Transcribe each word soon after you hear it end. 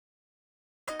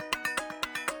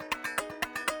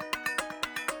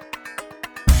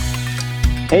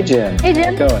Hey, Jim. Hey, How's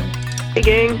Jim. it going? Hey,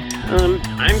 gang.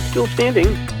 I'm still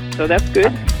standing, so that's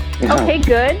good. Okay,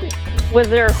 good. Was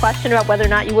there a question about whether or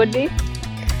not you would be?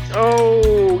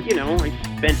 Oh,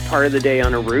 I spent part of the day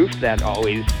on a roof. That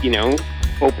always,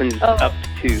 opens up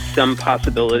to some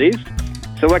possibilities.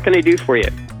 So what can I do for you?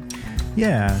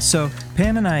 Yeah, so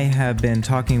Pam and I have been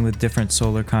talking with different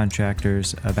solar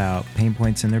contractors about pain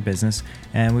points in their business,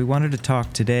 and we wanted to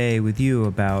talk today with you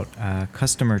about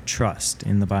customer trust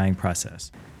in the buying process.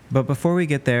 But before we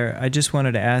get there, I just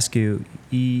wanted to ask you,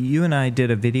 you and I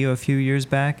did a video a few years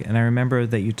back, and I remember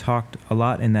that you talked a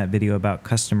lot in that video about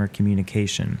customer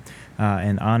communication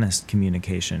and honest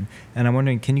communication. And I'm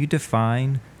wondering, can you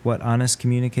define what honest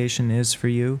communication is for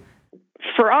you?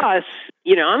 For us,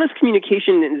 honest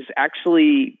communication is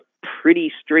actually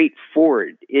pretty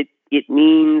straightforward. It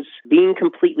means being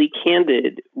completely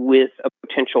candid with a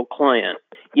potential client.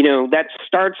 That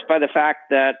starts by the fact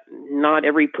that not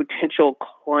every potential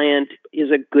client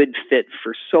is a good fit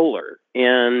for solar,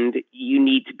 and you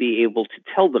need to be able to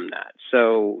tell them that.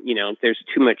 So, if there's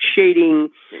too much shading,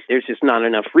 there's just not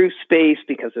enough roof space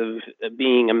because of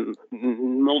being a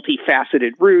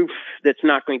multifaceted roof that's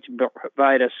not going to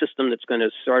provide a system that's going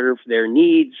to serve their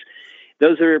needs.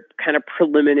 Those are kind of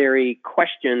preliminary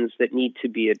questions that need to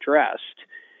be addressed.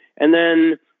 And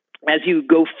then as you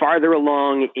go farther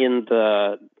along in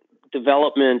the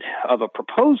development of a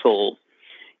proposal,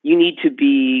 you need to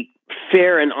be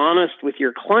fair and honest with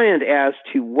your client as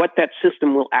to what that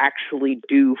system will actually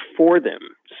do for them.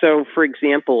 So, for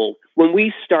example, when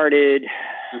we started,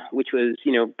 which was,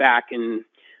 back in,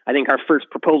 I think our first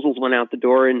proposals went out the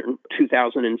door in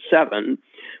 2007.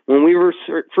 When we were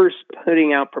first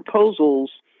putting out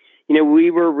proposals,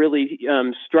 we were really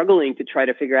struggling to try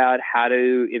to figure out how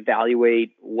to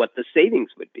evaluate what the savings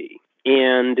would be.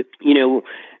 And,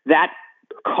 that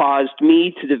caused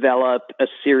me to develop a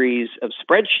series of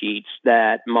spreadsheets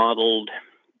that modeled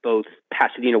both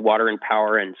Pasadena Water and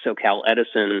Power and SoCal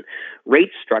Edison rate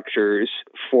structures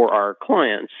for our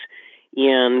clients.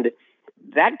 And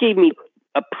that gave me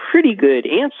a pretty good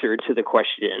answer to the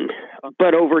question.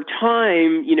 But over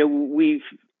time, we've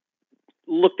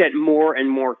looked at more and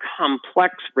more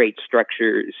complex rate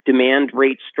structures, demand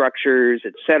rate structures,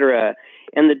 et cetera.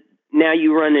 And now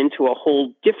you run into a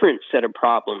whole different set of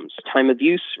problems, time of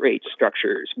use rate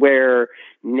structures, where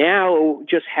now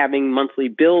just having monthly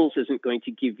bills isn't going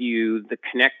to give you the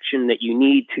connection that you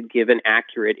need to give an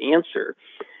accurate answer.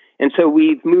 And so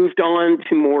we've moved on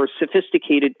to more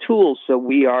sophisticated tools. So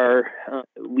we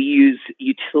use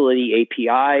Utility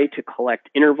API to collect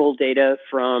interval data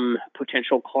from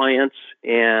potential clients,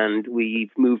 and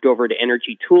we've moved over to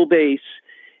Energy Toolbase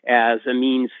as a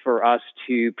means for us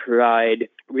to provide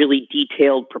really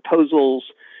detailed proposals,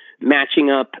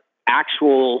 matching up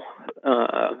actual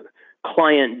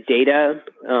client data,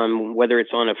 whether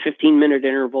it's on a 15-minute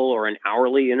interval or an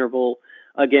hourly interval,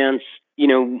 against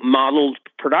modeled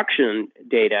production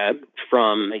data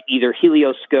from either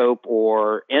Helioscope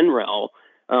or NREL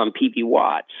PV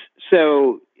watts.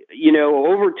 So,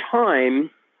 over time,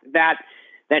 that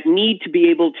need to be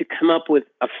able to come up with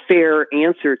a fair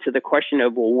answer to the question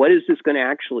of, well, what is this going to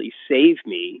actually save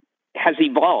me, has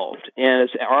evolved as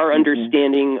our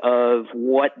understanding of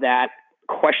what that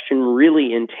question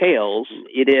really entails.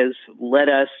 It has led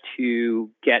us to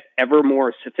get ever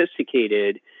more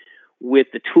sophisticated with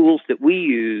the tools that we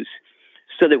use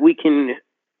so that we can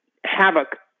have a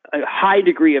high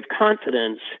degree of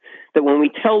confidence that when we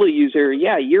tell the user,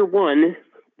 year one,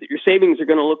 your savings are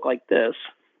going to look like this,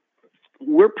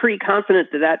 we're pretty confident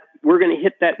that we're going to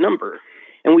hit that number.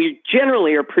 And we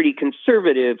generally are pretty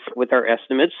conservative with our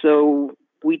estimates, so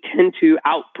we tend to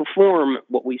outperform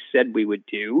what we said we would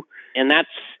do. And that's,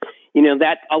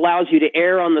 that allows you to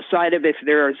err on the side of if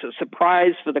there's a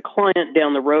surprise for the client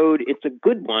down the road, it's a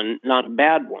good one, not a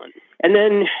bad one. And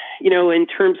then, in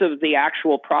terms of the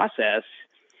actual process,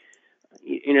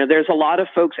 there's a lot of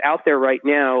folks out there right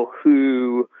now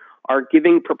who are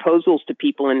giving proposals to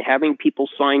people and having people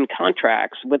sign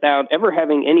contracts without ever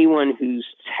having anyone who's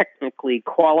technically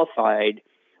qualified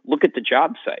look at the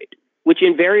job site, which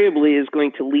invariably is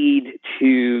going to lead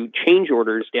to change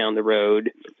orders down the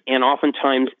road and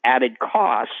oftentimes added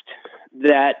cost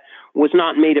that was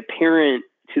not made apparent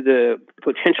to the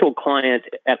potential client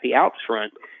at the outfront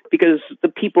because the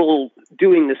people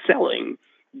doing the selling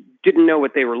didn't know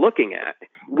what they were looking at.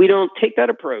 We don't take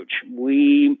that approach.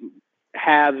 We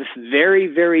have very,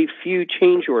 very few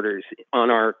change orders on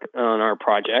our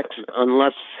projects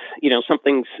unless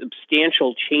something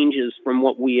substantial changes from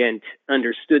what we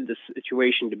understood the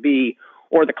situation to be,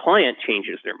 or the client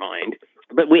changes their mind.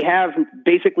 But we have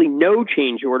basically no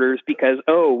change orders because,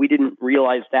 we didn't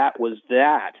realize that was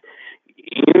that.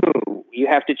 You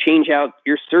have to change out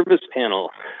your service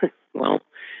panel. Well,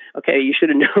 okay, you should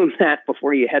have known that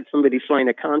before you had somebody sign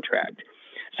a contract.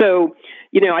 So,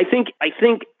 I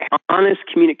think honest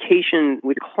communication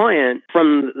with a client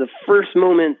from the first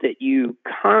moment that you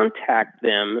contact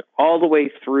them all the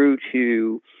way through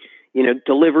to,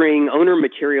 delivering owner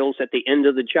materials at the end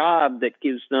of the job that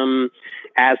gives them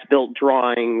as-built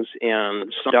drawings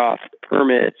and stuff,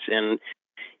 permits, and,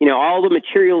 all the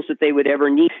materials that they would ever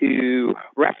need to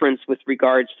reference with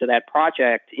regards to that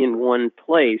project in one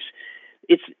place.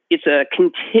 It's a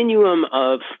continuum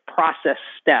of process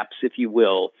steps, if you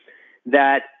will,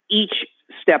 that each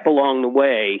step along the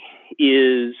way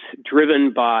is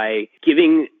driven by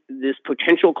giving this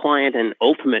potential client and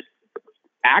ultimate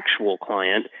actual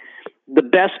client the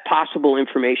best possible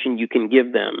information you can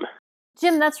give them.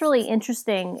 Jim, that's really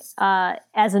interesting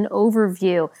as an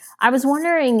overview. I was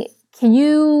wondering, can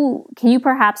you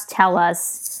perhaps tell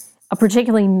us a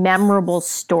particularly memorable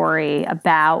story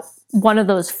about one of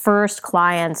those first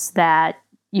clients that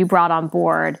you brought on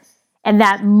board and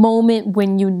that moment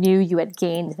when you knew you had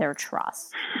gained their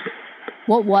trust?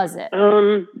 What was it?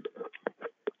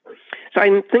 So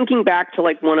I'm thinking back to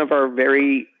one of our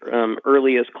very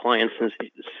earliest clients,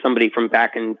 somebody from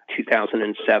back in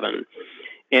 2007.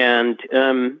 And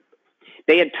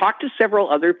they had talked to several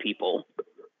other people.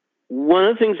 One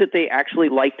of the things that they actually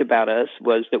liked about us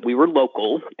was that we were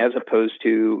local as opposed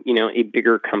to, a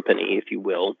bigger company, if you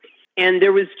will. And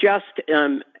there was just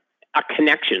a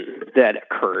connection that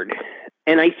occurred.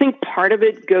 And I think part of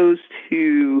it goes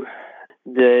to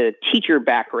the teacher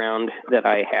background that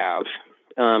I have.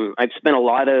 I've spent a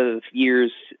lot of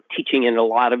years teaching in a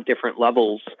lot of different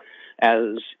levels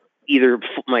as either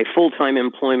my full-time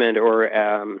employment or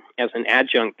as an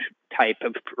adjunct type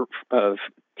of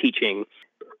teaching.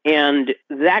 And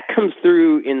that comes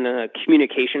through in the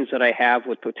communications that I have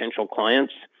with potential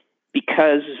clients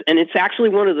and it's actually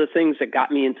one of the things that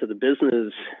got me into the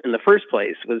business in the first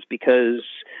place was because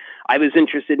I was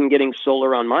interested in getting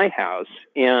solar on my house.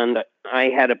 And I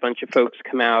had a bunch of folks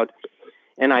come out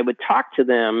and I would talk to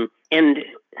them and,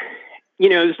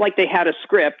 it was like they had a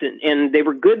script and they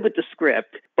were good with the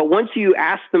script. But once you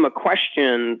asked them a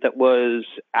question that was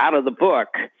out of the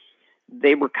book,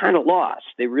 they were kind of lost.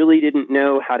 They really didn't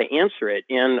know how to answer it.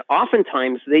 And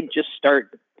oftentimes they'd just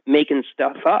start making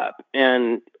stuff up.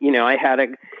 And, I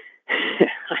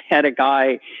had a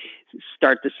guy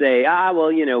start to say,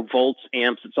 volts,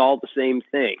 amps, it's all the same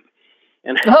thing.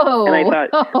 And I thought,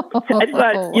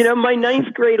 my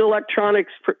ninth grade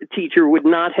electronics teacher would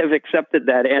not have accepted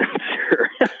that answer.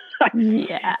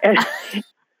 Yeah.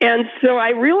 And so I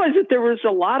realized that there was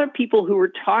a lot of people who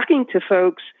were talking to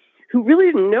folks who really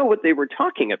didn't know what they were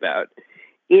talking about.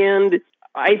 And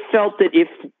I felt that if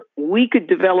we could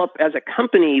develop as a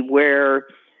company where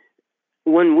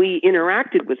when we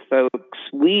interacted with folks,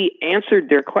 we answered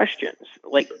their questions.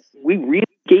 We really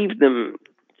gave them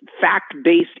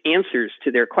fact-based answers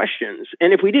to their questions.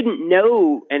 And if we didn't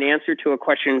know an answer to a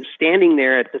question standing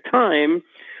there at the time,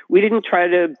 we didn't try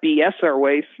to BS our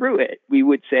way through it. We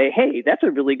would say, hey, that's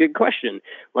a really good question.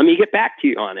 Let me get back to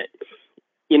you on it.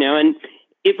 And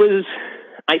it was,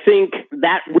 I think,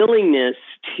 that willingness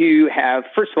to have,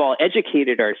 first of all,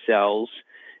 educated ourselves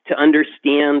to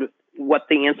understand what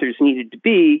the answers needed to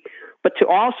be, but to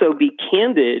also be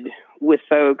candid with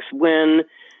folks when,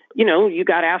 you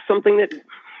got asked something that,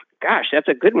 gosh, that's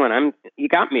a good one. You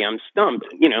got me. I'm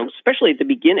stumped, especially at the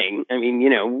beginning. I mean,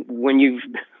 when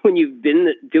you've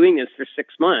been doing this for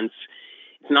 6 months,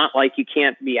 it's not like you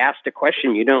can't be asked a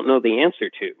question you don't know the answer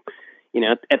to.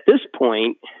 At this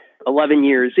point, 11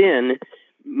 years in,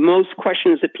 most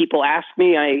questions that people ask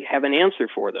me, I have an answer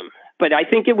for them. But I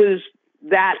think it was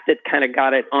that kind of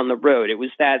got it on the road. It was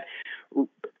that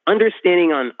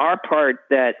understanding on our part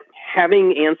that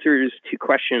having answers to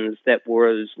questions that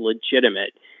was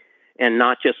legitimate and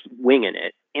not just winging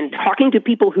it, and talking to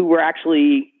people who were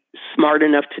actually smart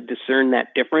enough to discern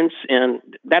that difference. And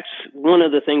that's one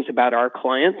of the things about our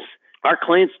clients. Our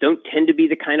clients don't tend to be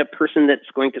the kind of person that's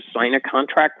going to sign a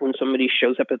contract when somebody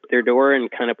shows up at their door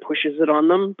and kind of pushes it on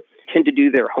them. They tend to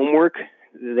do their homework.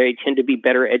 They tend to be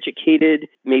better educated,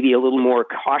 maybe a little more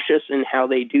cautious in how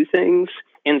they do things.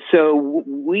 And so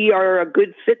we are a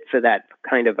good fit for that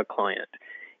kind of a client.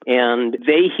 And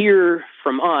they hear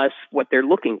from us what they're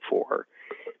looking for.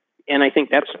 And I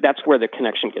think that's where the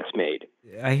connection gets made.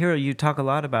 I hear you talk a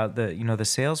lot about the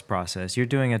sales process. You're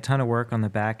doing a ton of work on the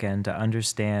back end to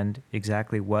understand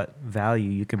exactly what value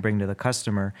you can bring to the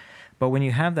customer. But when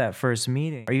you have that first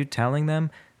meeting, are you telling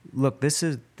them look, this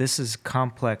is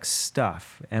complex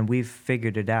stuff and we've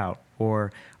figured it out?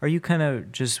 Or are you kind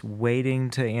of just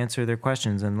waiting to answer their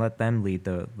questions and let them lead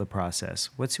the process?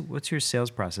 What's your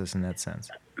sales process in that sense?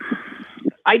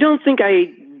 I don't think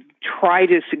I try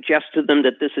to suggest to them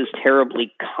that this is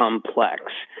terribly complex.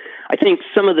 I think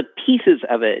some of the pieces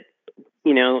of it,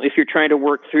 if you're trying to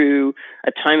work through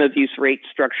a time of use rate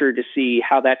structure to see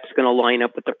how that's going to line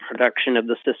up with the production of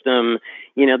the system,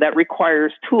 that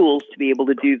requires tools to be able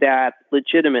to do that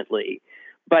legitimately.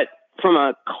 But from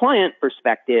a client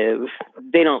perspective,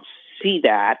 they don't see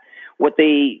that. What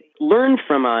they learn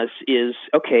from us is,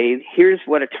 okay, here's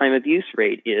what a time of use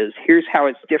rate is. Here's how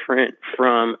it's different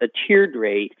from a tiered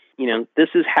rate. This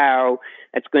is how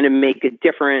it's going to make a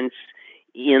difference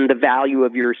in the value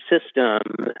of your system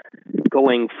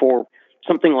going forward,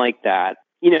 something like that.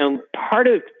 Part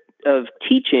of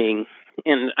teaching,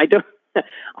 and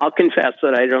I'll confess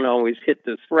that I don't always hit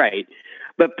this right,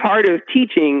 but part of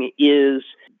teaching is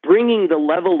bringing the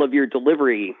level of your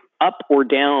delivery up or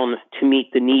down to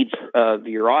meet the needs of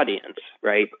your audience,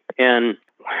 right? And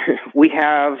we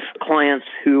have clients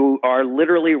who are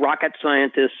literally rocket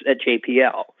scientists at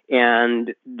JPL,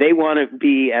 and they want to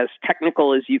be as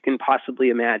technical as you can possibly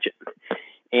imagine.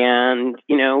 And,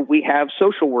 we have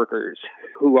social workers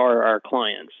who are our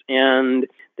clients, and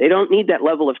they don't need that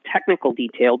level of technical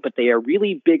detail, but they are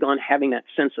really big on having that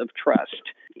sense of trust,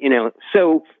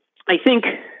 So I think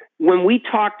when we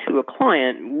talk to a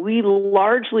client, we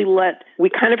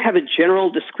kind of have a general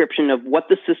description of what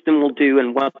the system will do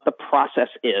and what the process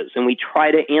is. And we try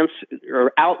to answer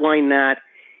or outline that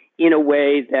in a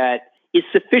way that is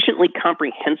sufficiently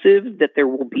comprehensive that there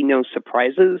will be no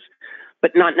surprises,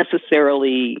 but not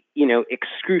necessarily,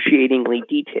 excruciatingly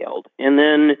detailed. And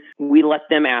then we let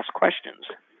them ask questions.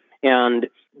 And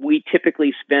we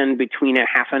typically spend between a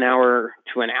half an hour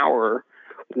to an hour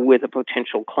with a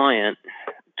potential client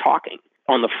talking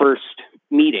on the first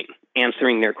meeting,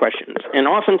 answering their questions. And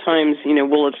oftentimes,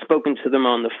 we'll have spoken to them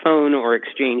on the phone or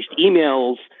exchanged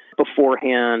emails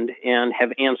beforehand and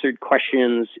have answered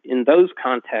questions in those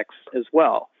contexts as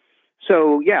well.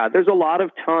 So yeah, there's a lot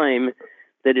of time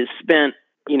that is spent,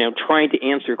 trying to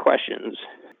answer questions,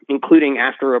 including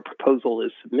after a proposal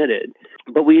is submitted.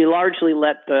 But we largely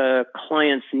let the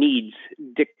client's needs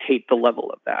dictate the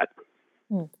level of that.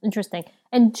 Interesting.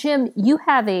 And Jim, you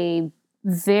have a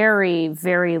very,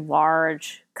 very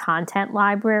large content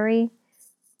library.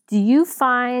 Do you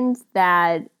find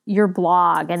that your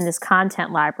blog and this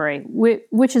content library,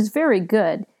 which is very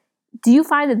good, do you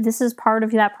find that this is part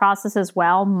of that process as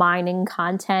well, mining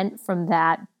content from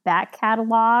that back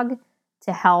catalog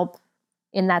to help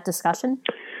in that discussion?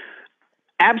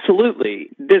 Absolutely.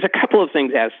 There's a couple of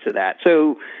things as to that.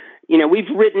 So, we've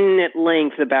written at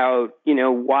length about,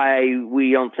 why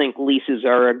we don't think leases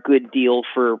are a good deal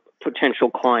for potential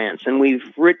clients. And we've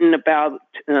written about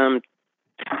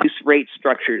use rate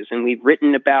structures, and we've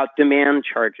written about demand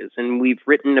charges, and we've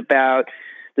written about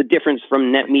the difference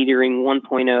from net metering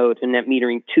 1.0 to net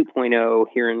metering 2.0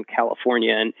 here in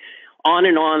California, and on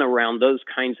around those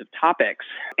kinds of topics,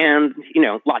 and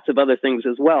lots of other things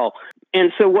as well.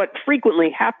 And so what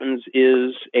frequently happens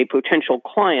is a potential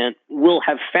client will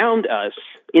have found us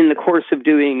in the course of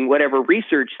doing whatever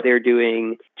research they're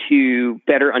doing to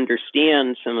better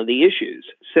understand some of the issues.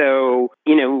 So,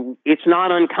 it's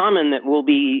not uncommon that we'll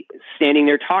be standing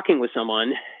there talking with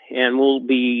someone and we'll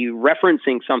be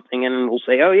referencing something and we'll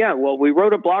say, oh yeah, well, we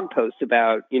wrote a blog post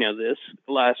about, this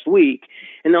last week.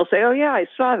 And they'll say, oh yeah, I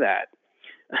saw that.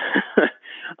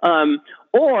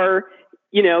 Or,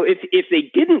 if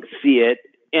they didn't see it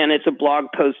and it's a blog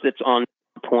post that's on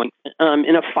point,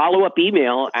 in a follow-up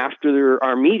email after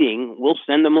our meeting, we'll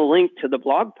send them a link to the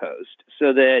blog post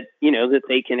so that, that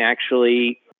they can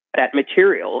actually that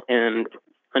material and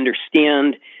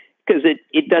understand, because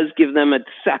it does give them a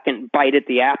second bite at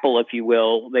the apple, if you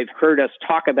will. They've heard us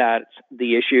talk about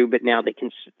the issue, but now they can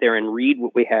sit there and read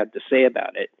what we have to say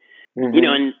about it.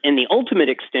 Mm-hmm. And the ultimate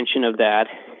extension of that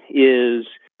is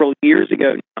several years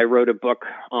ago, I wrote a book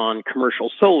on commercial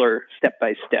solar step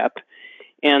by step.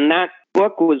 And that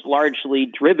book was largely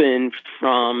driven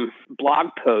from blog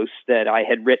posts that I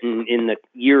had written in the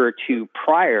year or two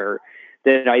prior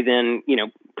that I then,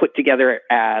 put together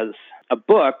as a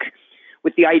book,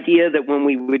 with the idea that when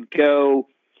we would go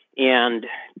and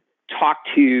talk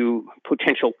to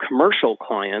potential commercial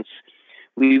clients,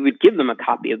 we would give them a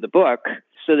copy of the book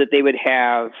so that they would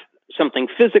have something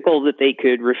physical that they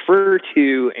could refer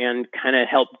to and kind of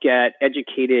help get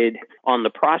educated on the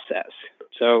process.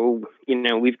 So,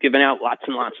 we've given out lots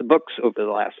and lots of books over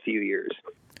the last few years.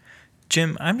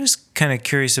 Jim, I'm just kind of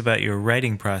curious about your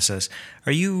writing process.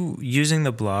 Are you using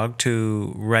the blog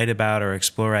to write about or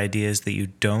explore ideas that you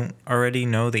don't already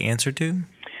know the answer to?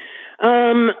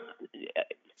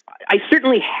 I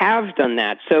certainly have done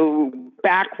that. So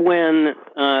back when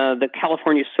the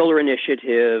California Solar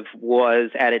Initiative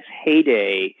was at its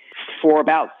heyday, for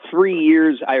about 3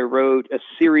 years, I wrote a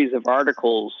series of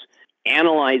articles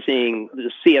analyzing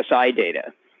the CSI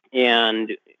data.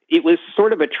 And it was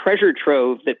sort of a treasure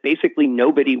trove that basically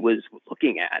nobody was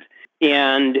looking at.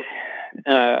 And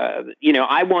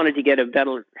I wanted to get a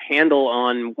better handle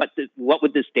on what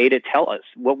would this data tell us?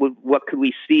 What could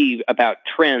we see about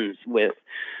trends with,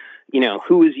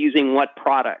 who was using what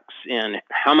products and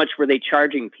how much were they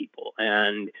charging people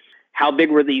and how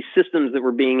big were these systems that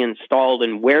were being installed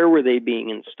and where were they being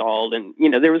installed? And,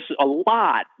 there was a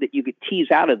lot that you could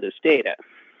tease out of this data.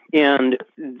 And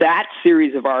that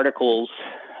series of articles,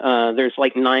 there's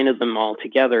like 9 of them all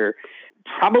together,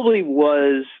 probably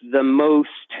was the most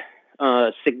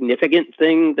significant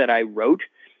thing that I wrote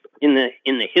in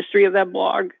the history of that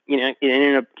blog. It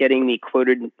ended up getting me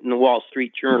quoted in the Wall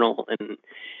Street Journal and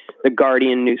the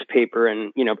Guardian newspaper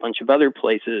and, a bunch of other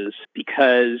places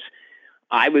because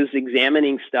I was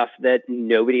examining stuff that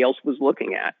nobody else was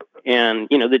looking at. And,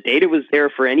 the data was there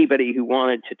for anybody who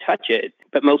wanted to touch it,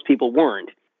 but most people weren't.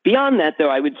 Beyond that, though,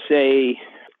 I would say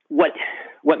what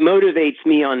motivates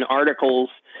me on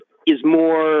articles is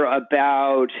more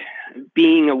about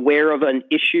being aware of an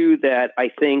issue that I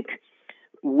think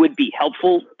would be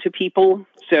helpful to people.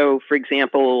 So, for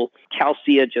example,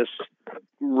 Calcia just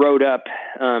wrote up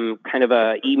kind of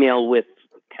a email with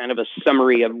kind of a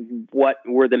summary of what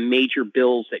were the major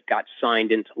bills that got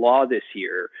signed into law this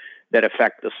year that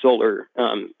affect the solar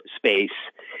space.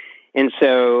 And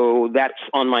so that's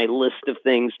on my list of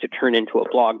things to turn into a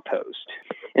blog post.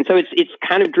 And so it's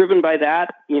kind of driven by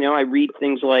that. I read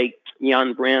things like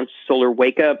Jan Brandt's Solar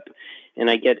Wake Up, and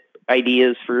I get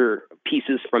ideas for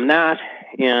pieces from that.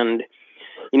 And,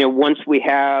 once we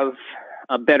have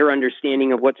a better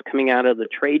understanding of what's coming out of the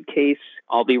trade case,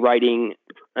 I'll be writing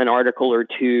an article or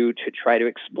two to try to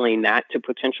explain that to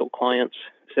potential clients.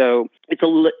 So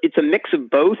it's a mix of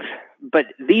both. But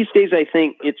these days, I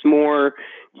think it's more,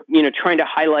 trying to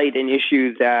highlight an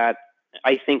issue that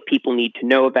I think people need to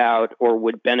know about or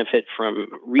would benefit from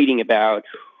reading about,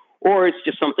 or it's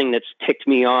just something that's ticked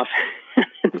me off.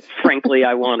 Frankly,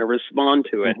 I want to respond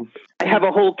to it. I have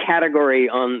a whole category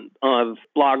of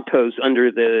blog posts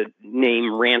under the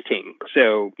name ranting.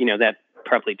 So, that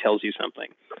probably tells you something.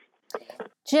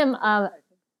 Jim, I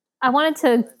wanted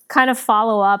to kind of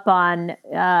follow up on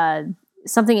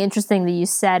something interesting that you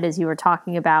said as you were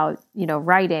talking about,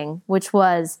 writing, which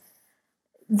was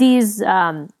these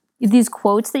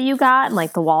quotes that you got in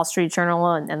like the Wall Street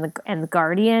Journal and the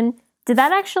Guardian. Did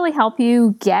that actually help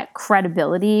you get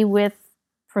credibility with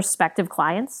prospective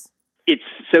clients? It's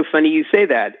so funny you say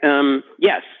that.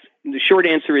 Yes. The short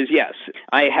answer is yes.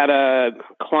 I had a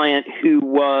client who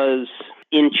was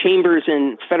in chambers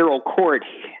in federal court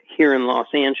here in Los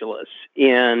Angeles,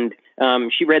 and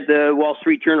she read the Wall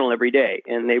Street Journal every day,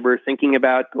 and they were thinking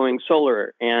about going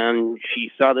solar, and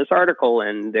she saw this article,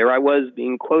 and there I was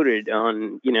being quoted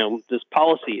on, this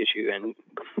policy issue, and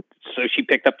so she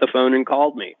picked up the phone and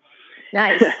called me.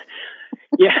 Nice.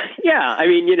 Yeah. I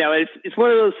mean, it's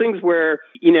one of those things where,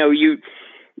 you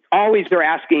always are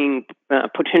asking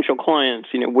potential clients,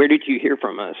 where did you hear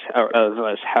from us, of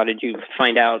us? How did you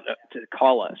find out to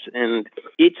call us? And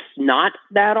it's not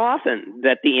that often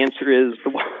that the answer is,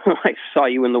 I saw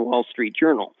you in the Wall Street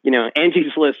Journal.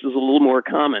 Angie's List is a little more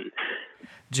common.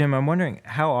 Jim, I'm wondering,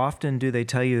 how often do they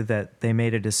tell you that they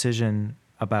made a decision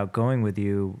about going with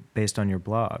you based on your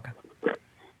blog?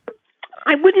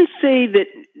 I wouldn't say that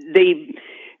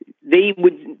they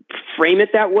would frame it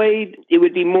that way. It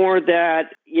would be more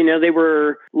that, they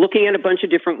were looking at a bunch of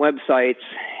different websites.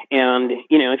 And,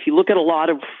 if you look at a lot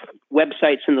of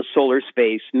websites in the solar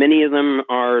space, many of them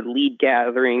are lead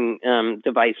gathering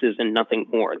devices and nothing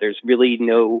more. There's really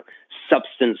no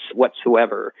substance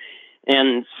whatsoever.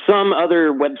 And some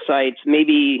other websites,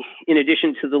 maybe in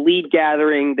addition to the lead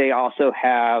gathering, they also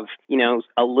have,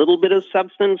 a little bit of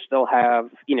substance. They'll have,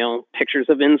 pictures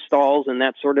of installs and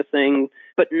that sort of thing,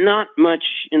 but not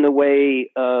much in the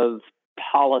way of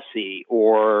policy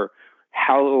or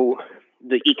how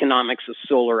the economics of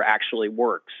solar actually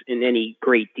works in any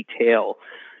great detail.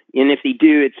 And if they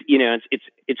do,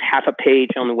 it's half a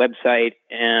page on the website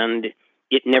and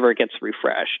it never gets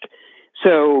refreshed.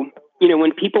 So,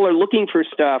 when people are looking for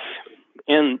stuff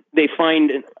and they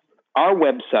find our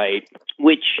website,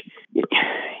 which,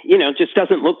 just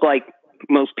doesn't look like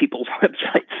most people's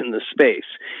websites in the space,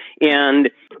 and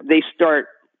they start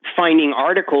finding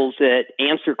articles that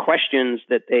answer questions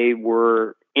that they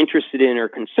were interested in or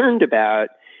concerned about,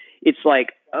 it's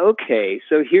like, okay,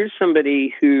 so here's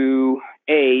somebody who,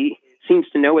 A, seems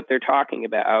to know what they're talking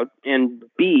about, and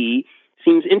B,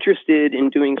 seems interested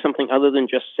in doing something other than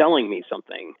just selling me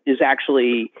something, is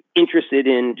actually interested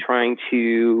in trying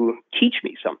to teach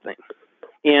me something.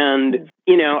 And,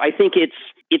 I think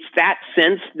it's that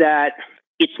sense that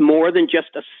it's more than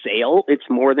just a sale. It's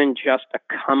more than just a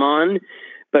come on,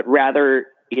 but rather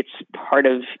it's part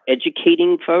of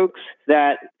educating folks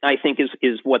that I think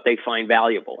is what they find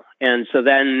valuable. And so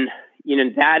then,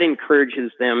 that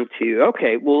encourages them to,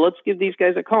 okay, well, let's give these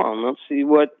guys a call and let's see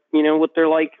what they're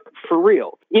like for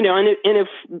real. And if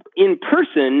in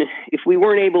person, if we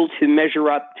weren't able to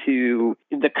measure up to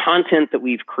the content that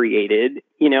we've created,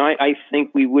 I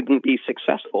think we wouldn't be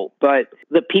successful. But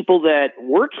the people that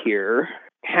work here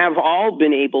have all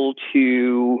been able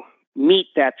to meet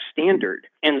that standard.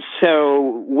 And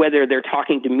so whether they're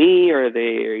talking to me or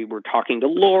they were talking to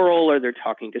Laurel or they're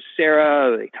talking to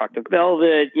Sarah or they talk to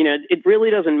Velvet, it really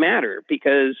doesn't matter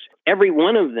because every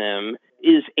one of them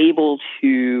is able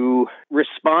to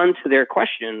respond to their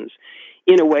questions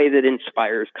in a way that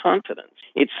inspires confidence.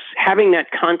 It's having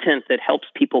that content that helps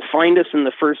people find us in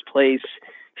the first place,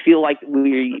 feel like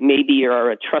we maybe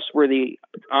are a trustworthy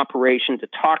operation to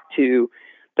talk to.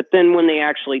 But then when they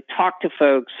actually talk to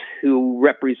folks who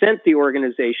represent the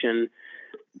organization,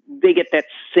 they get that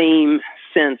same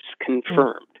sense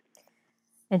confirmed.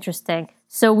 Interesting.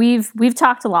 So we've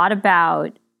talked a lot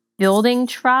about building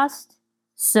trust.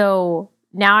 So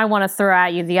now I want to throw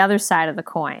at you the other side of the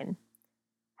coin.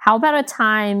 How about a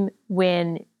time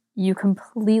when you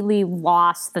completely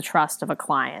lost the trust of a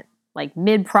client, like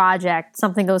mid-project,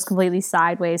 something goes completely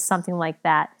sideways, something like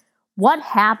that? What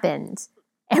happened?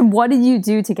 And what did you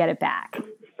do to get it back?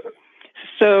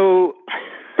 So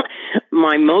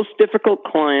my most difficult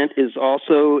client is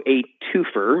also a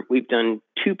twofer. We've done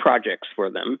 2 projects for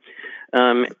them.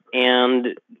 And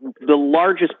the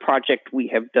largest project we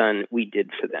have done, we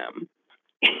did for them.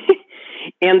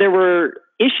 And there were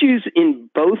issues in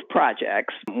both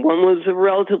projects. One was a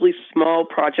relatively small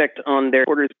project on their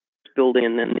quarters building,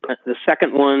 and then the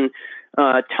second one,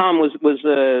 Tom, was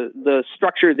the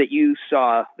structure that you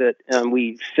saw that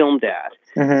we filmed at.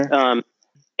 Mm-hmm.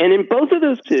 And in both of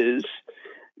those cases,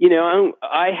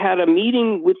 I had a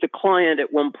meeting with the client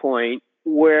at one point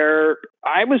where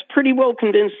I was pretty well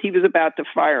convinced he was about to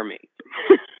fire me.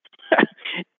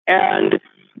 And,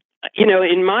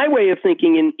 in my way of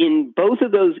thinking, in both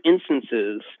of those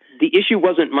instances, the issue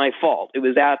wasn't my fault. It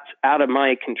was out of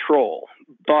my control.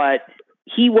 But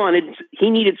he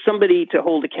needed somebody to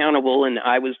hold accountable, and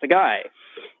I was the guy.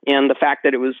 And the fact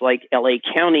that it was like LA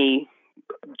County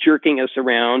jerking us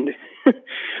around,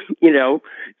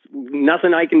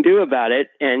 nothing I can do about it.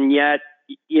 And yet,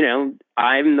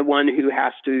 I'm the one who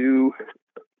has to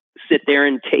sit there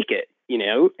and take it,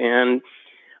 and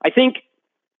I think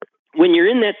when you're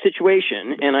in that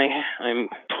situation, and I'm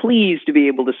pleased to be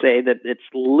able to say that it's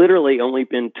literally only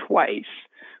been twice,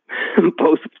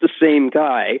 both the same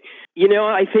guy,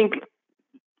 I think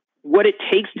what it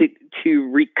takes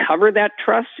to recover that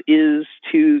trust is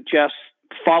to just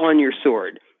fall on your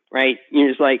sword, right? You're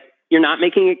just like, you're not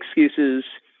making excuses.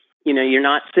 You're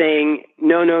not saying,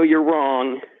 no, you're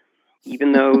wrong,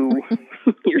 even though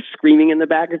you're screaming in the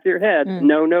back of your head,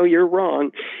 no, you're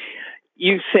wrong.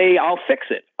 You say, I'll fix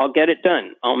it. I'll get it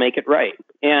done. I'll make it right.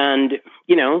 And,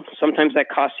 sometimes that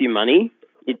costs you money.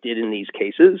 It did in these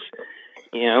cases,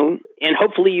 and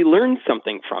hopefully you learn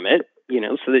something from it,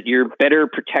 so that you're better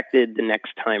protected the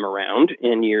next time around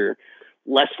and you're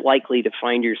less likely to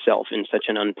find yourself in such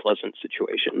an unpleasant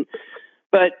situation.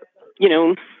 But,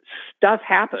 stuff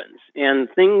happens and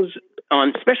things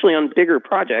especially on bigger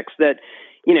projects that,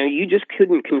 you just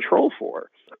couldn't control for.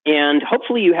 And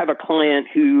hopefully you have a client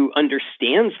who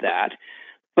understands that,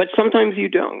 but sometimes you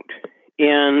don't.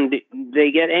 And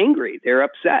they get angry. They're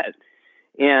upset.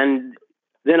 And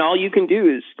then all you can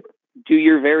do is do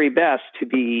your very best to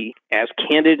be as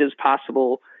candid as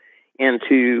possible and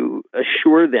to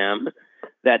assure them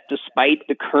that despite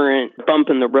the current bump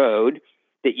in the road,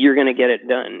 that you're going to get it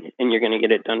done and you're going to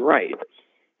get it done right.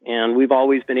 And we've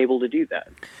always been able to do that.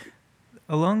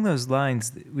 Along those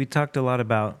lines, we talked a lot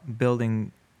about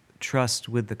building trust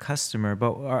with the customer,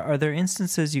 but are there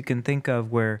instances you can think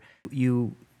of where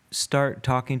you start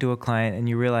talking to a client and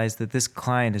you realize that this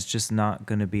client is just not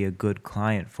going to be a good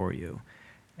client for you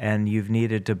and you've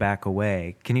needed to back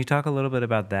away? Can you talk a little bit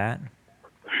about that?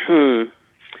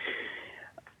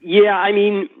 Yeah, I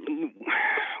mean,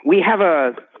 we have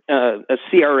a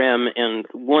CRM, and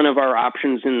one of our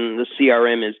options in the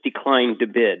CRM is decline to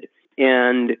bid.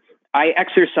 And I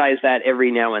exercise that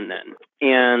every now and then.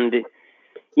 And,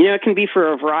 it can be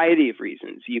for a variety of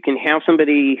reasons. You can have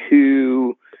somebody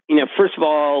who, first of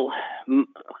all,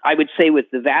 I would say with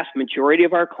the vast majority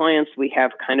of our clients, we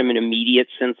have kind of an immediate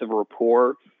sense of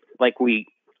rapport, like we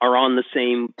are on the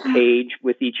same page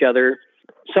with each other.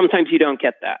 Sometimes you don't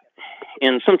get that.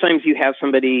 And sometimes you have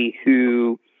somebody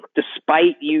who,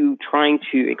 despite you trying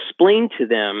to explain to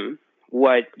them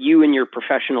what you and your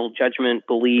professional judgment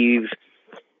believe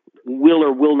will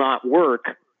or will not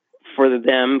work for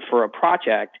them for a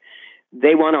project,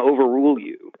 they want to overrule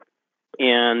you.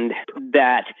 And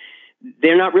that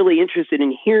they're not really interested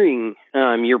in hearing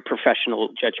your professional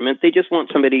judgment. They just want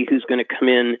somebody who's going to come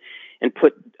in and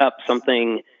put up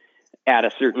something at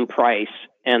a certain price,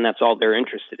 and that's all they're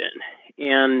interested in.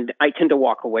 And I tend to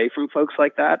walk away from folks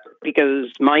like that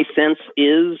because my sense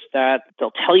is that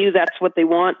they'll tell you that's what they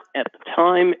want at the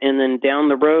time, and then down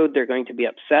the road they're going to be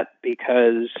upset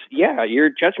because, yeah, your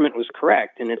judgment was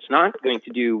correct, and it's not going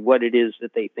to do what it is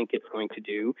that they think it's going to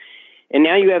do. And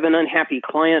now you have an unhappy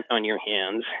client on your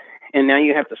hands, and now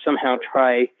you have to somehow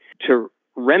try to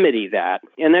remedy that.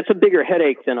 And that's a bigger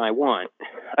headache than I want.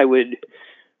 I would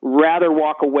rather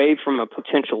walk away from a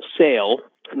potential sale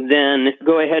than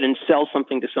go ahead and sell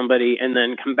something to somebody and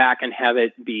then come back and have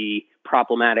it be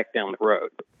problematic down the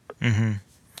road. Mm-hmm.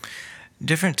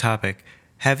 Different topic.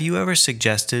 Have you ever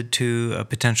suggested to a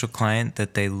potential client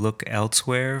that they look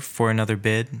elsewhere for another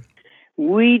bid?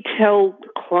 We tell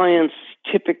clients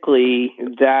typically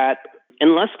that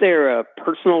unless they're a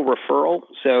personal referral,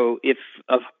 so if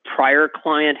a prior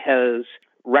client has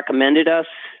recommended us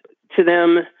to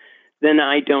them, then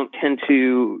I don't tend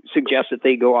to suggest that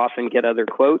they go off and get other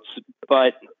quotes.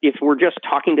 But if we're just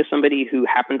talking to somebody who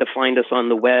happened to find us on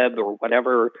the web or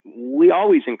whatever, we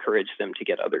always encourage them to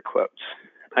get other quotes.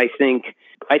 I think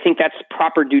that's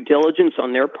proper due diligence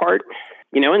on their part,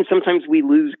 and sometimes we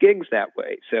lose gigs that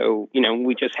way. So,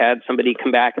 we just had somebody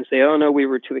come back and say, oh, no, we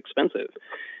were too expensive.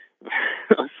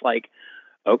 It's like,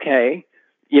 okay,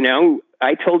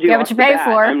 I told you. You get what you pay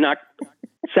for. I'm not,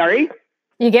 sorry?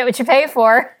 You get what you pay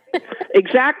for.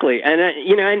 Exactly. And,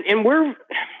 and we're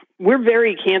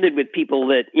very candid with people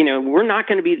that, we're not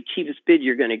going to be the cheapest bid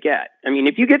you're going to get. I mean,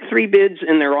 if you get 3 bids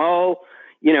and they're all,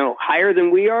 higher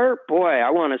than we are, boy,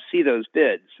 I want to see those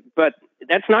bids. But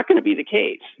that's not going to be the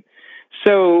case.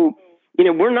 So,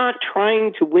 we're not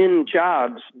trying to win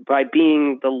jobs by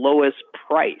being the lowest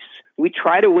price. We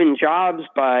try to win jobs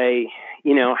by,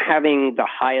 having the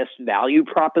highest value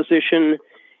proposition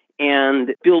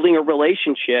and building a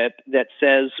relationship that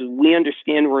says we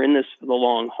understand we're in this for the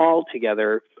long haul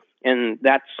together. And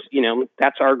that's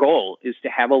our goal, is to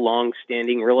have a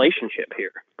long-standing relationship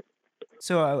here.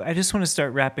 So I just want to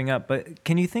start wrapping up, but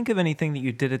can you think of anything that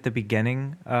you did at the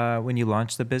beginning when you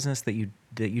launched the business that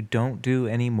you don't do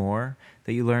anymore,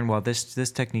 that you learned, well,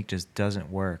 this technique just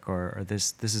doesn't work, or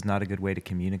this is not a good way to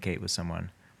communicate with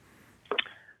someone?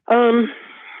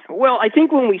 Well, I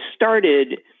think when we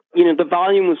started, the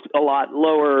volume was a lot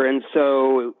lower, and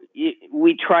so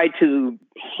we tried to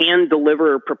hand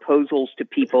deliver proposals to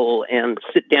people and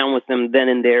sit down with them then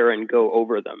and there and go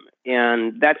over them.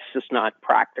 And that's just not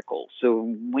practical.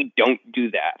 So we don't do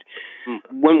that.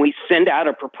 When we send out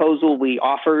a proposal, we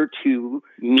offer to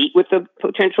meet with the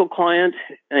potential client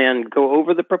and go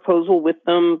over the proposal with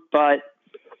them. But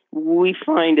we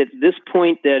find at this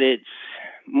point that it's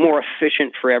more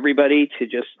efficient for everybody to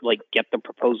just get the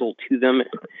proposal to them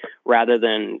rather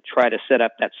than try to set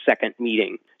up that second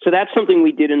meeting. So that's something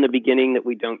we did in the beginning that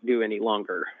we don't do any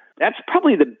longer. That's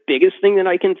probably the biggest thing that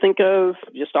I can think of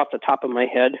just off the top of my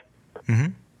head.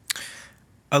 Mm-hmm.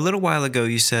 A little while ago,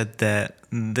 you said that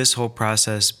this whole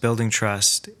process, building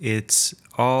trust, it's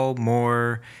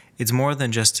more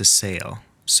than just a sale.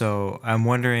 So I'm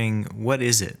wondering, what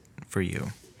is it for you?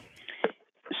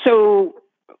 So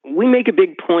we make a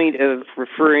big point of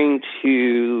referring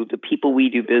to the people we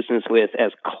do business with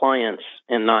as clients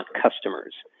and not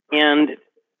customers. And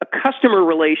a customer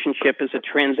relationship is a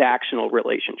transactional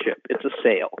relationship. It's a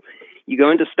sale. You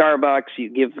go into Starbucks, you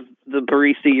give the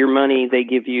barista your money, they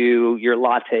give you your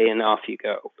latte, and off you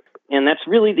go. And that's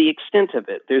really the extent of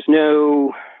it. There's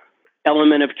no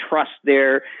element of trust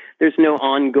there. There's no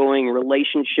ongoing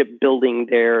relationship building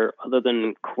there other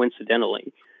than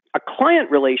coincidentally. A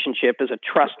client relationship is a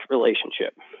trust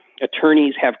relationship.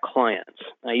 Attorneys have clients.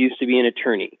 I used to be an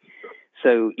attorney.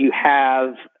 So you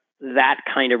have that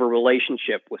kind of a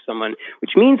relationship with someone,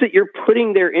 which means that you're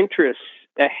putting their interests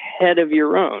ahead of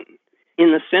your own,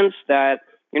 in the sense that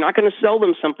you're not going to sell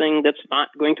them something that's not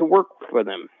going to work for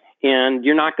them. And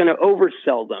you're not going to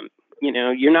oversell them.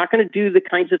 You're not going to do the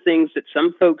kinds of things that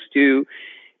some folks do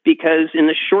because in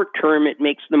the short term, it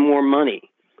makes them more money.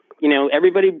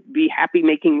 Everybody be happy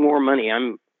making more money.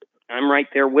 I'm right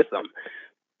there with them.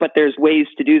 But there's ways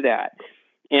to do that.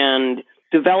 And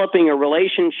developing a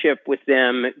relationship with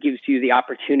them gives you the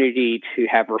opportunity to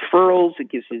have referrals. It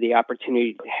gives you the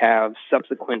opportunity to have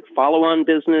subsequent follow-on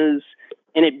business.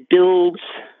 And it builds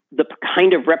the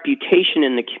kind of reputation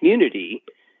in the community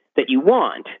that you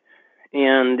want.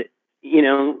 And,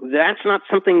 that's not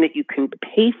something that you can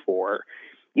pay for.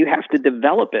 You have to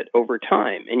develop it over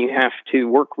time, and you have to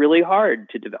work really hard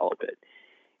to develop it.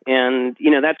 And,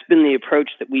 that's been the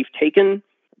approach that we've taken.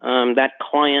 That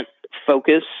client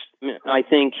focus, I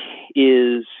think,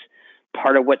 is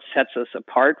part of what sets us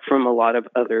apart from a lot of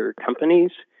other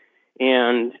companies.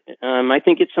 And I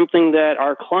think it's something that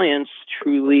our clients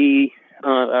truly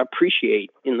appreciate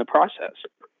in the process.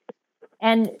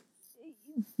 And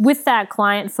with that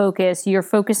client focus, you're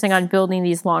focusing on building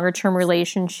these longer-term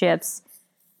relationships.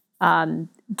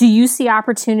 Do you see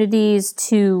opportunities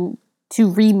to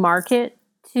remarket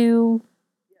to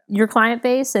your client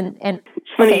base? And it's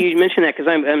funny you mentioned that, because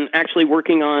I'm actually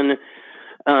working on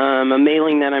a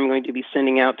mailing that I'm going to be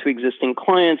sending out to existing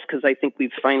clients, because I think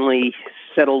we've finally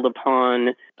settled upon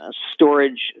a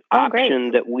storage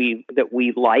option that we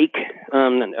like,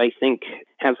 and I think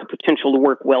has the potential to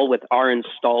work well with our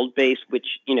installed base, which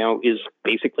is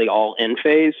basically all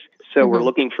Enphase. So we're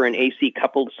looking for an AC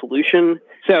coupled solution.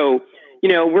 So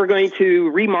we're going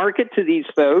to remarket to these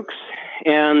folks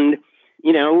and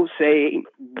say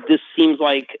this seems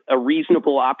like a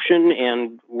reasonable option,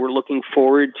 and we're looking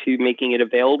forward to making it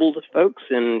available to folks.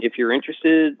 And if you're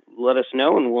interested, let us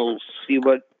know, and we'll see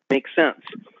what makes sense.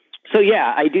 So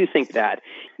yeah, I do think that.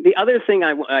 The other thing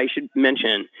I should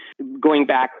mention, going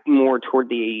back more toward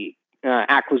the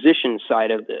acquisition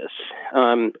side of this,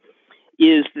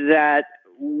 is that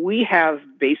we have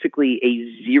basically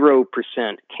a 0%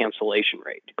 cancellation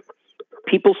rate.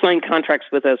 People sign contracts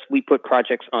with us. We put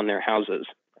projects on their houses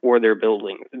or their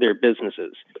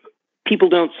businesses. People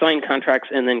don't sign contracts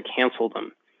and then cancel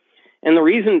them. And the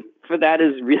reason for that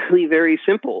is really very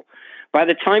simple. By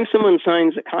the time someone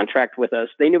signs a contract with us,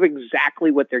 they know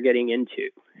exactly what they're getting into.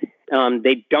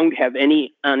 They don't have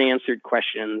any unanswered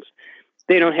questions.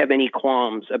 They don't have any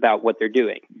qualms about what they're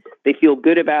doing. They feel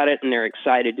good about it, and they're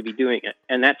excited to be doing it.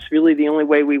 And that's really the only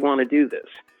way we want to do this.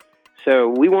 So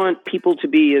we want people to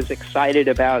be as excited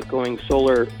about going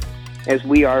solar as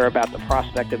we are about the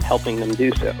prospect of helping them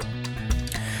do so.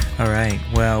 All right.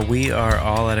 Well, we are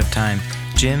all out of time.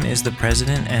 Jim is the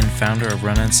president and founder of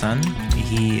Run and Sun.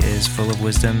 He is full of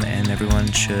wisdom, and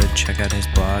everyone should check out his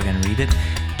blog and read it.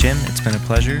 Jim, it's been a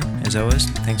pleasure, as always.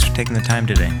 Thanks for taking the time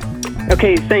today.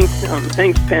 Okay, thanks.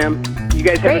 Thanks, Pam. You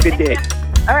guys have a good day.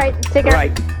 All right, take care. All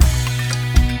right.